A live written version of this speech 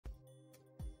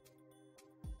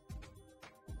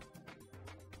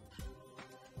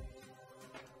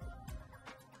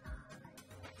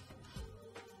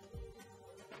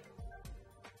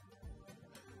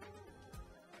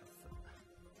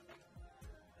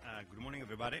Good morning,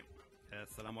 everybody.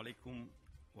 Assalamu alaikum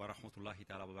wa rahmatullahi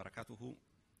ta'ala wa barakatuhu.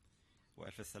 Wa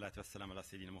alf salatu wa salam ala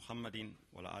Sayyidina Muhammadin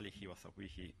wa ala alihi wa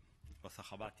sahbihi wa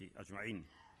sahabati ajma'in.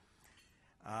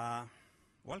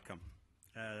 Welcome.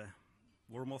 The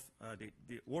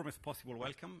warmest possible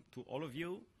welcome to all of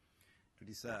you to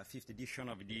this fifth edition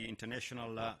of the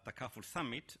International Takaful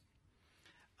Summit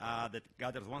that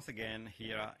gathers once again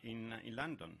here in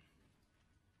London.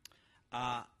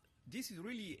 This is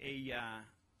really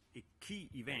a key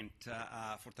event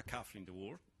for Takaful in the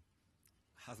world.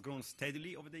 Has grown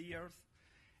steadily over the years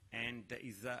and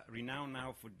is renowned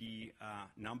now for the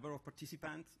number of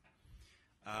participants.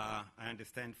 I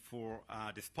understand for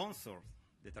the sponsors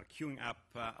that are queuing up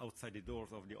outside the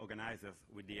doors of the organizers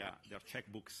with their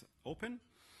checkbooks open.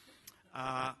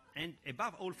 And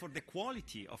above all, for the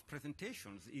quality of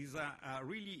presentations is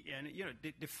really,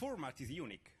 the format is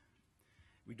unique.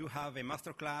 We do have a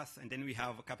master class, and then we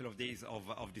have a couple of days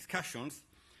of discussions.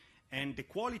 And the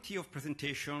quality of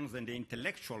presentations and the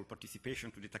intellectual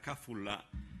participation to the Takaful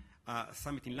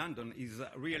Summit in London is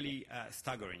really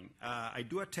staggering. I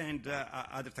do attend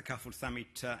other Takaful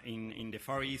Summit in the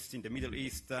Far East, in the Middle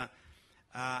East,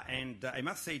 and I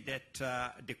must say that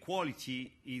the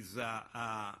quality is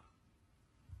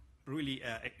really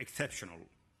exceptional.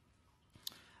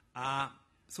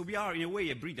 So we are, in a way,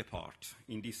 a breed apart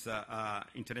in this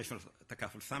International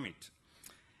Takaful Summit.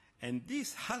 And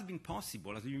this has been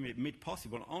possible, has been made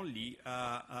possible only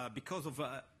because of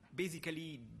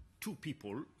basically two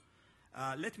people.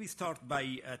 Let me start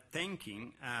by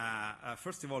thanking,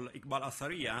 first of all, Iqbal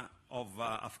Asaria of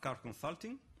Afkar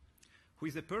Consulting, who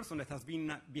is the person that has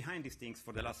been behind these things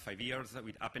for the last 5 years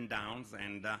with up and downs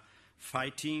and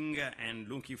fighting and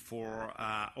looking for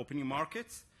opening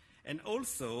markets. And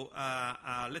also,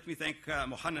 let me thank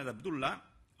Mohammed Abdullah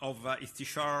of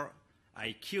Istishar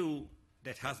IQ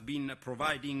that has been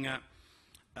providing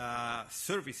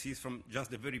services from just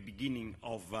the very beginning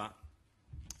of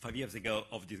 5 years ago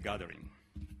of this gathering.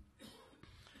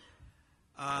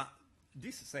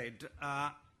 This said,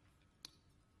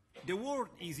 the world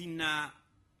is in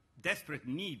desperate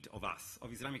need of us,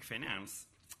 of Islamic finance,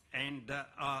 and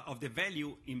of the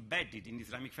value embedded in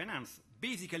Islamic finance,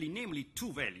 basically, namely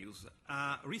two values,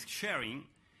 risk sharing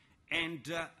and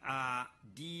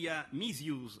the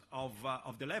misuse of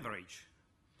the leverage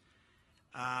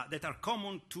that are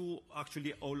common to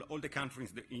actually all the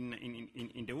countries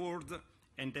in the world,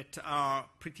 and that are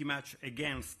pretty much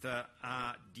against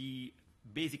the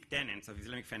basic tenets of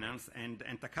Islamic finance and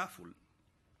Takaful.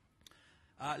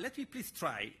 Let me please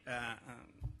try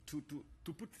to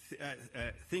put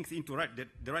things into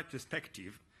the right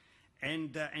perspective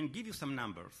and give you some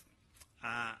numbers.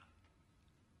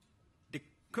 The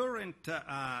current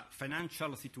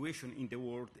financial situation in the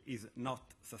world is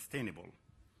not sustainable.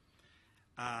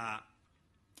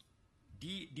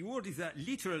 The world is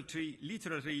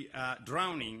literally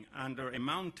drowning under a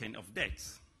mountain of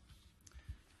debts.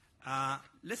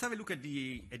 Let's have a look at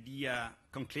the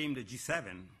conclaimed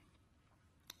G7.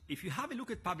 If you have a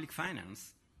look at public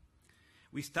finance,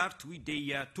 we start with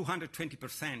the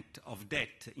 220% of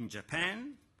debt in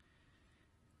Japan.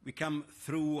 We come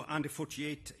through under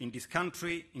 48 in this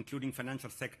country, including financial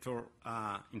sector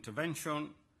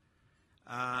intervention.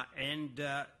 And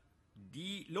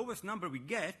the lowest number we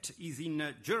get is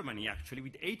in Germany, actually,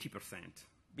 with 80%.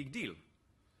 Big deal.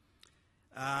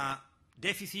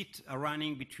 Deficit are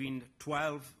running between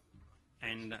 12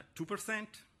 and 2%.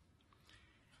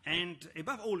 And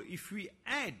above all, if we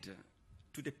add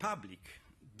to the public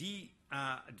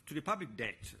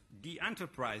debt, the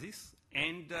enterprises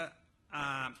and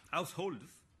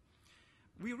households,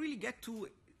 we really get to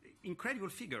incredible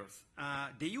figures.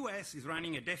 The US is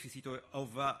running a deficit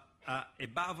of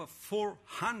above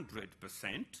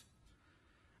 400%,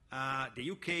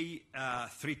 the UK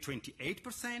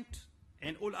 328%,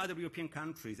 and all other European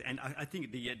countries, and I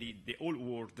think the whole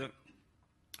world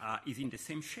is in the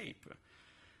same shape.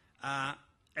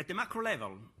 At the macro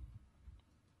level,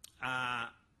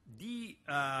 the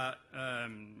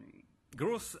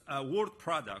gross world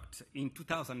product in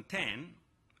 2010,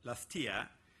 last year,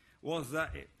 was a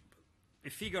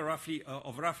figure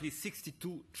of roughly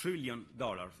 $62 trillion.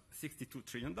 $62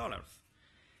 trillion.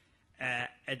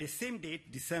 At the same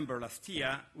date, December last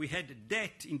year, we had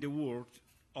debt in the world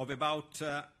of about,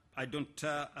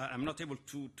 I'm not able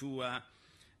to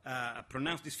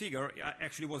pronounce this figure.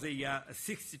 Actually, was a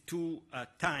 62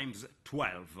 times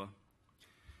 12.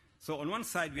 So on one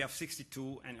side we have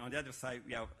 62, and on the other side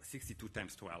we have 62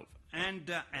 times 12.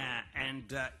 And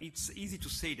it's easy to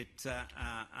say that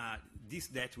this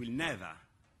debt will never,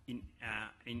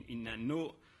 in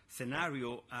no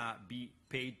scenario, be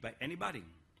paid by anybody.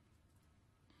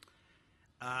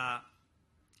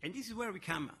 And this is where we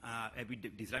come with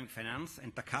the Islamic finance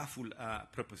and Takaful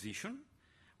proposition,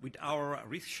 with our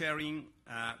risk sharing,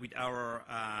 with our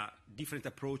different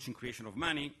approach in creation of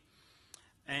money.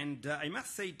 And I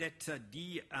must say that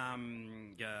the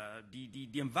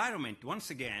environment, once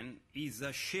again, is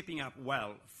shaping up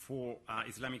well for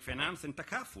Islamic finance and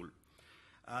Takaful.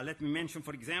 Let me mention,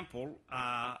 for example,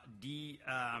 the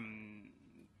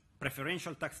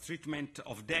preferential tax treatment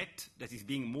of debt that is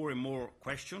being more and more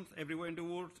questioned everywhere in the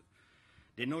world,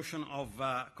 the notion of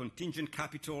contingent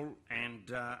capital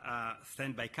and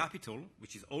standby capital,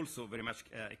 which is also very much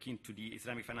akin to the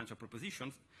Islamic financial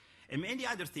propositions, and many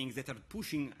other things that are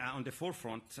pushing on the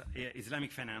forefront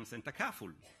Islamic finance and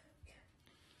Takaful.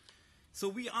 So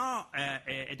we are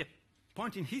at a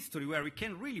point in history where we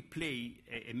can really play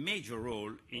a major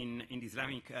role in the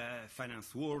Islamic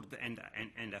finance world and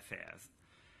affairs.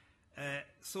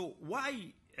 So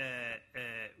why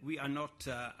we are not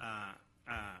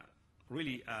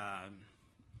really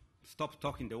stop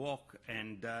talking the walk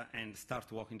and start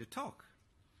walking the talk?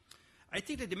 I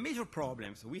think that the major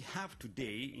problems we have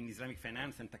today in Islamic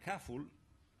finance and Takaful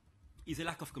is a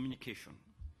lack of communication.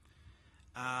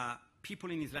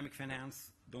 People in Islamic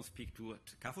finance don't speak to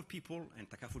Takaful people, and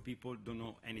Takaful people don't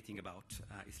know anything about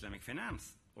Islamic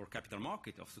finance or capital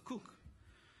market of Sukuk.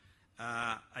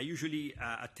 I usually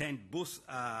attend both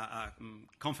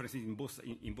conferences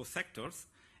in both sectors,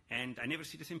 and I never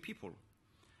see the same people.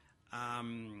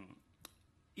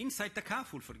 Inside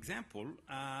Takaful, for example,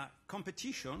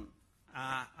 competition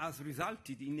has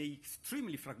resulted in an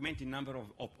extremely fragmented number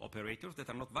of operators that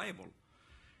are not viable.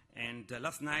 And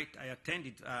last night I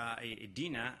attended a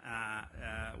dinner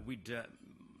with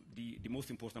the most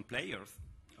important players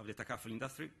of the Takaful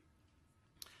industry.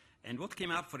 And what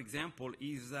came up, for example,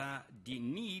 is the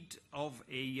need of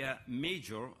a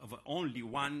only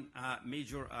one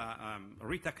major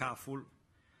Takaful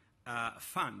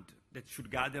fund that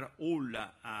should gather all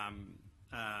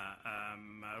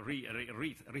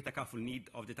Takaful need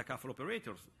of the Takaful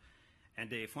operators. And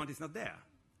the fund is not there.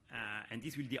 And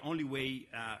this will be the only way,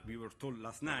 we were told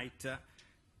last night,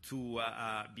 to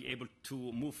be able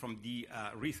to move from the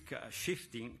risk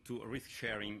shifting to a risk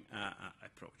sharing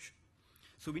approach.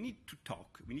 So we need to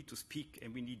talk, we need to speak,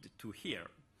 and we need to hear.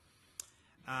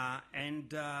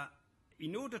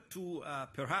 In order to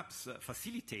perhaps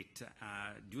facilitate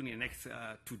during the next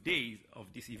 2 days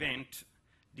of this event,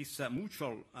 this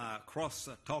mutual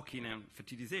cross-talking and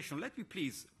fertilization, let me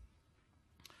please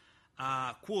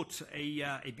quote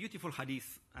a beautiful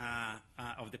hadith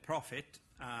of the Prophet,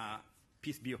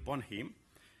 peace be upon him,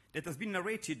 that has been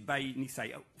narrated by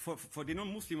Nisai. For the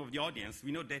non-Muslim of the audience,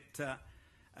 we know that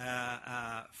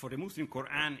for the Muslim,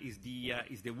 Quran is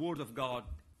the word of God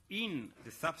in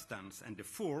the substance and the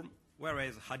form,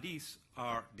 whereas hadiths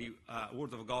are the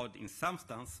word of God in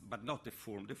substance, but not the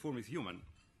form. The form is human.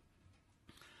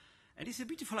 And it's a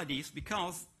beautiful hadith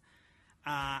because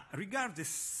regards the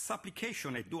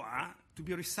supplication, a dua, to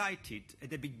be recited at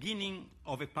the beginning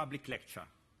of a public lecture.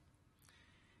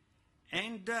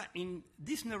 And in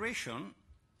this narration,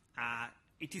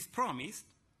 it is promised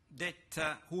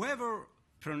that whoever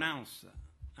pronounces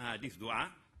this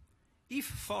dua, if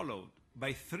followed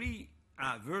by 3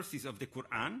 verses of the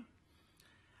Quran,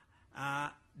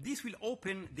 this will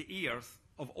open the ears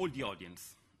of all the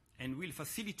audience and will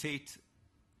facilitate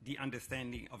the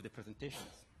understanding of the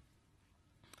presentations.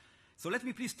 So let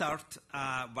me please start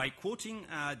by quoting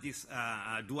this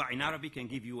dua in Arabic and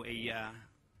give you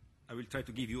I will try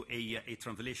to give you a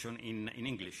translation in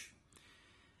English.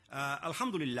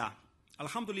 Alhamdulillah.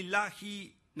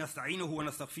 Alhamdulillahi nasta'inuhu wa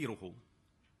nastaghfiruhu.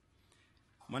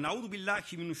 Wa na'udhu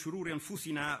billahi min shururi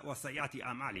anfusina wa sayyiati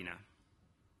a'malina.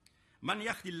 Man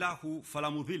yahdihillahu fala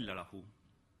mudilla lahu.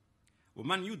 Wa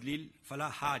man yudlil fala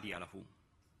hadiya lahu.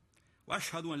 Wa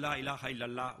ashhadu an la ilaha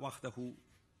illallah wahdahu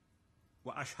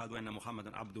wa ashhadu anna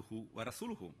Muhammadan abduhu wa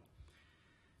rasuluhu.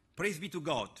 Praise be to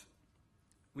God.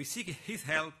 We seek His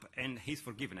help and His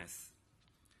forgiveness.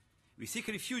 We seek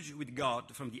refuge with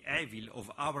God from the evil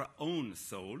of our own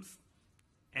souls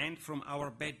and from our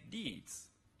bad deeds.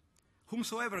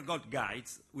 Whomsoever God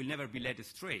guides will never be led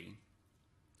astray,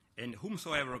 and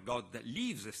whomsoever God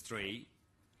leaves astray,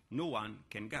 no one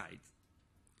can guide.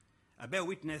 I bear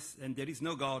witness, and there is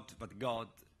no God but God,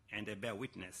 and I bear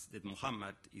witness that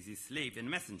Muhammad is His slave and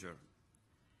messenger.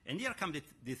 And here come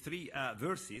the 3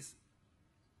 verses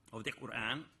of the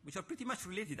Quran, which are pretty much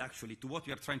related actually to what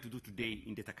we are trying to do today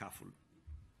in the Takaful.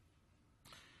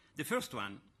 The first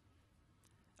one,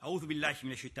 أعوذ بالله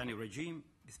من الشيطان الرجيم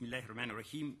بسم الله الرحمن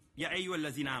الرحيم يا أيها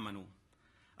الذين آمنوا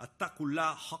اتقوا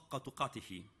الله حق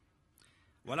تقاته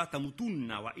ولا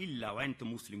تموتن وإلا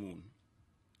وأنتم مسلمون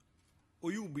O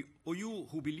you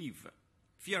who believe,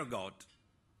 fear God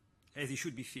as he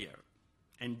should be feared,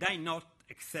 and die not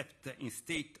except in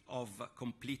state of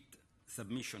complete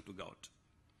submission to God.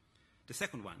 The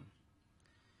second one,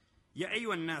 يا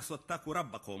أيها الناس اتقوا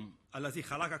ربكم الذي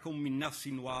خلقكم من نفس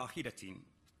واحدة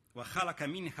وخلق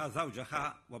منها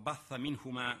زوجها وبث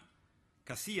منهما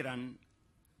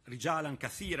رجالا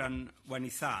كثيرا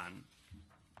ونساء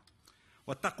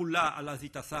واتقوا الله الذي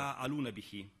تساءلون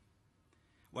به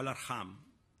والأرحام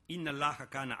إن الله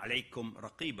كان عليكم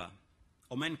رقيبا.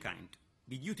 O mankind,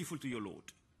 be dutiful to your Lord,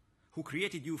 who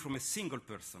created you from a single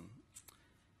person,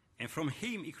 and from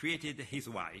him he created his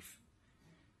wife,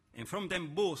 and from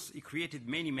them both he created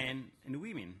many men and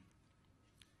women.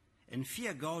 And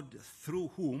fear God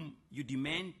through whom you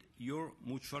demand your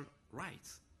mutual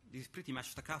rights. This is pretty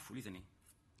much Takaful, isn't it?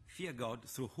 Fear God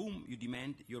through whom you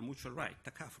demand your mutual right.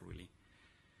 Takaful, really.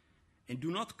 And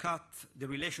do not cut the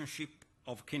relationship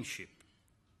of kinship.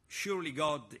 Surely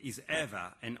God is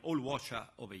ever and all watcher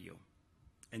over you.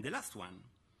 And the last one,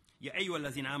 يا أيها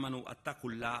الذين آمنوا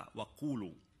اتقوا الله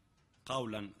وقولوا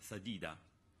قولا سديدا.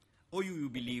 O you who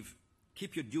believe,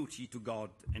 keep your duty to God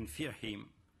and fear him,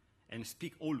 and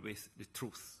speak always the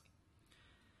truth.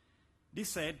 This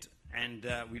said, and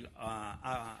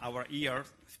our ears,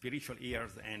 spiritual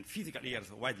ears and physical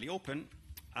ears widely open,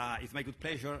 it's my good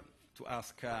pleasure to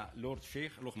ask Lord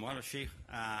Muhammad Sheikh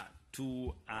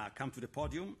to come to the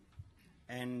podium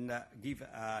and give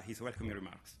his welcoming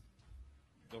remarks.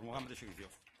 Lord Muhammad Sheikh is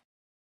yours.